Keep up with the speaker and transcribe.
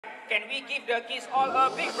Can we give the kids all a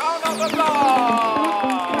big round of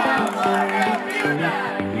applause?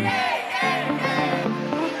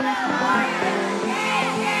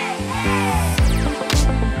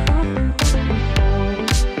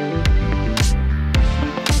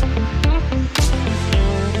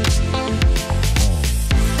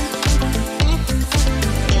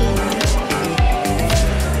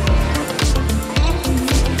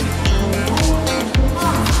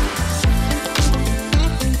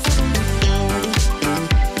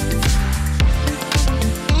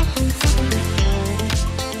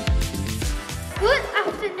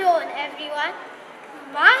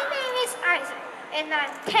 And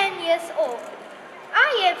I'm 10 years old.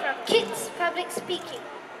 I am from Kids Public Speaking,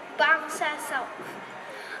 Bangsa South.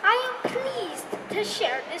 I am pleased to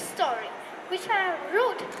share this story, which I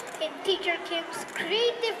wrote in Teacher Kim's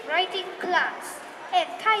creative writing class,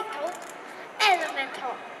 entitled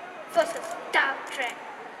Elemental versus Dark Dragon.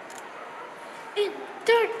 In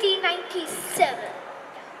 1397,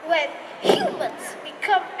 when humans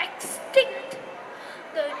become extinct,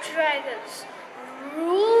 the dragons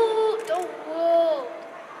ruled the world.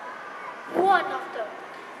 One of them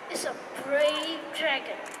is a brave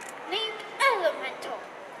dragon named Elemental.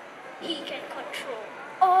 He can control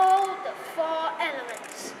all the 4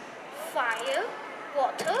 elements: fire,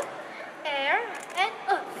 water, air, and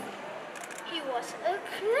earth. He was a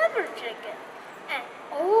clever dragon and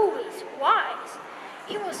always wise.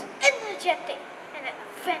 He was energetic and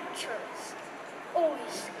adventurous,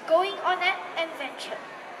 always going on an adventure.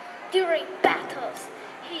 During battles,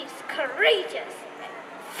 he is courageous and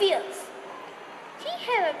fierce. He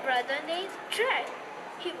had a brother named Drag.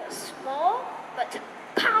 He was small but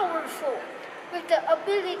powerful, with the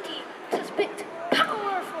ability to spit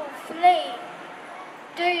powerful flame.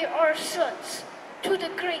 They are sons to the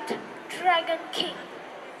great Dragon King,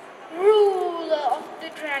 ruler of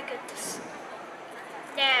the dragons.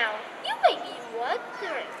 Now, you may be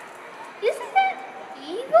wondering, isn't that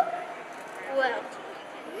evil? Well,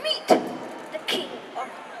 meet the King of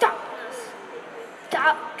Darkness,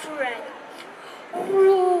 Dark Dragon,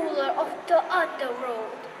 ruler of the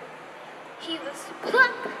underworld. He was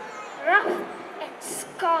plump, rough, and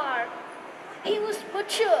scarred. He was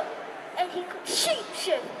mature, and he could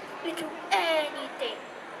shapeshift into anything.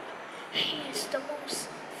 He is the most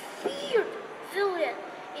feared villain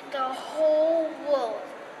in the whole world.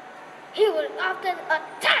 He would often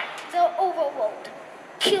attack the overworld,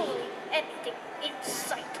 killing anything in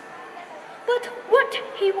sight. But what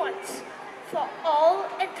he wants for all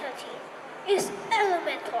entity is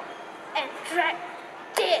Elemental and Drag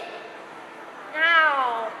dead.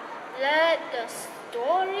 Now, let the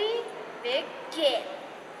story begin.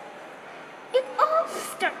 It all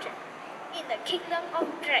started in the Kingdom of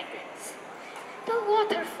Dragons. The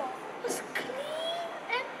waterfall was clean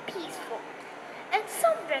and peaceful, and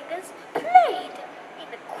some dragons played in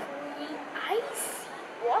the cool, icy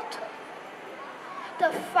water.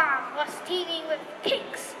 The farm was teeming with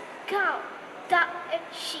pigs, cows, ducks, and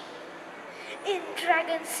sheep. In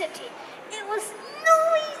Dragon City, it was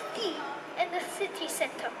noisy, and the city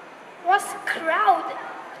center was crowded.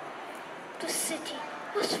 The city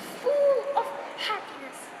was full of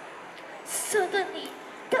happiness. Suddenly,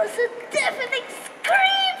 there was a deafening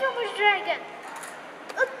scream from a dragon.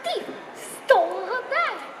 A thief stole her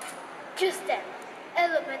bag. Just then,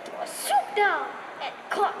 Elemental swooped down and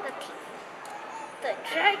caught the thief. The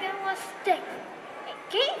dragon was thankful and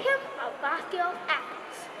gave him a basket of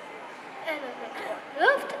apples. Elemental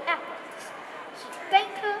loved apples. He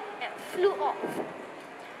thanked her and flew off.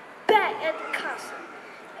 Back at the castle,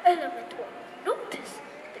 Elemental noticed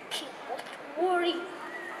the king was worried.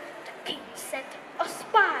 The king sent a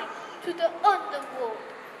spy to the underworld.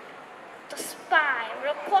 The spy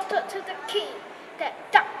reported to the king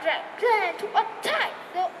that Dark Dragon planned to attack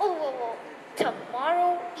the overworld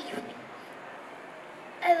tomorrow evening.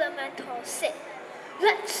 Elemental said,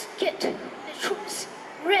 "Let's get the troops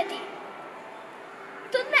ready."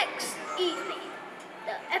 The next evening,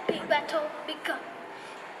 the epic battle began.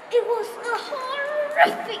 It was a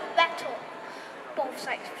horrific battle. Both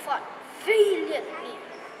sides fought valiantly.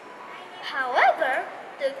 However,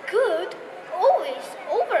 the good always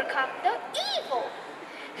overcome the evil.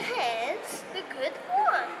 Hence, the good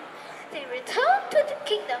won. They returned to the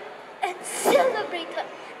kingdom and celebrated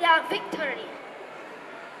their victory.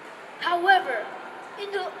 However,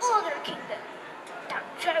 in the other kingdom, Dark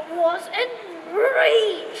Dragon was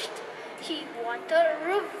enraged. He wanted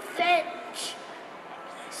revenge.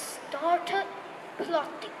 He started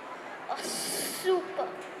plotting a super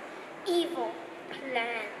evil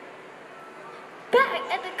plan. Back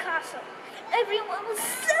at the castle, everyone was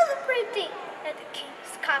celebrating. at the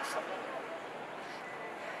king's castle.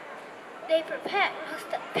 They prepared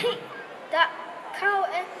roasted pig, duck, cow,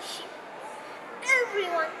 and sheep.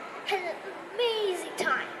 Everyone had an amazing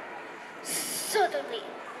time. Suddenly,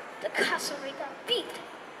 the castle got beat.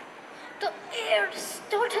 The air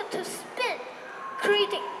started to spin,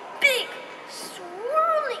 creating big,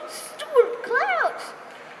 swirling storm clouds.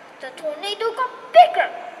 The tornado got bigger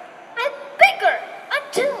and bigger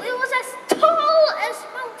until it was as tall as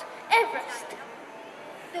Mount Everest.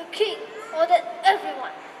 The king ordered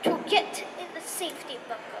everyone to get in the safety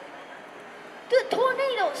bunker. The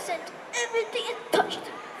tornado sent everything it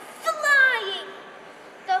touched flying.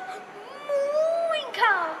 The mooing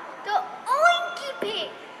cow, the oinky pig,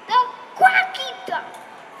 the quacky duck,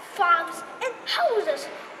 farms and houses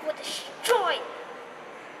were destroyed.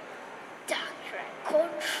 Dark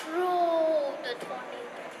controlled the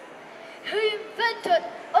tornado. He invented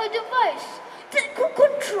a device that could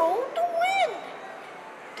control the wind.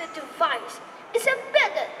 The device is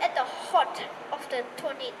embedded at the heart of the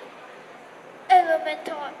tornado.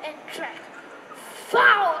 Elementor and Drag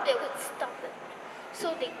vowed they would stop it.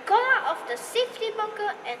 So they got out of the safety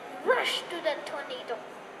bunker and rushed to the tornado.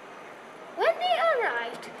 When they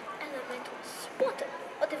arrived, Elementor spotted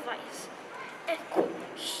a device and could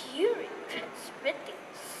hear it transmitting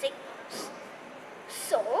signals.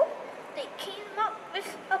 So they came up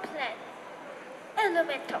with a plan.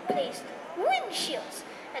 Elementor placed windshields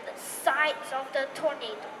at the sides of the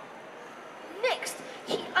tornado. Next,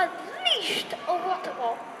 he unleashed a water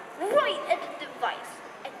ball right at the device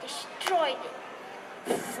and destroyed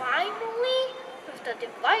it. Finally, with the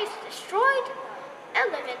device destroyed,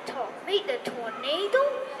 Elementor made the tornado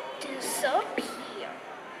disappear.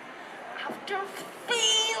 After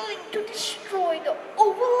failing to destroy the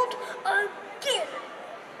world again,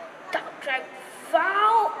 Dark Drag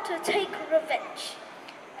vowed to take revenge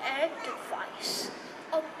and devise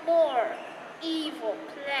a more evil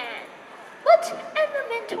plan. But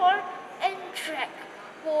Elementor and Drag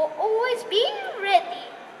will always be ready.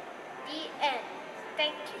 The end.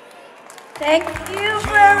 Thank you. Thank you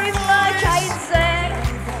very much. I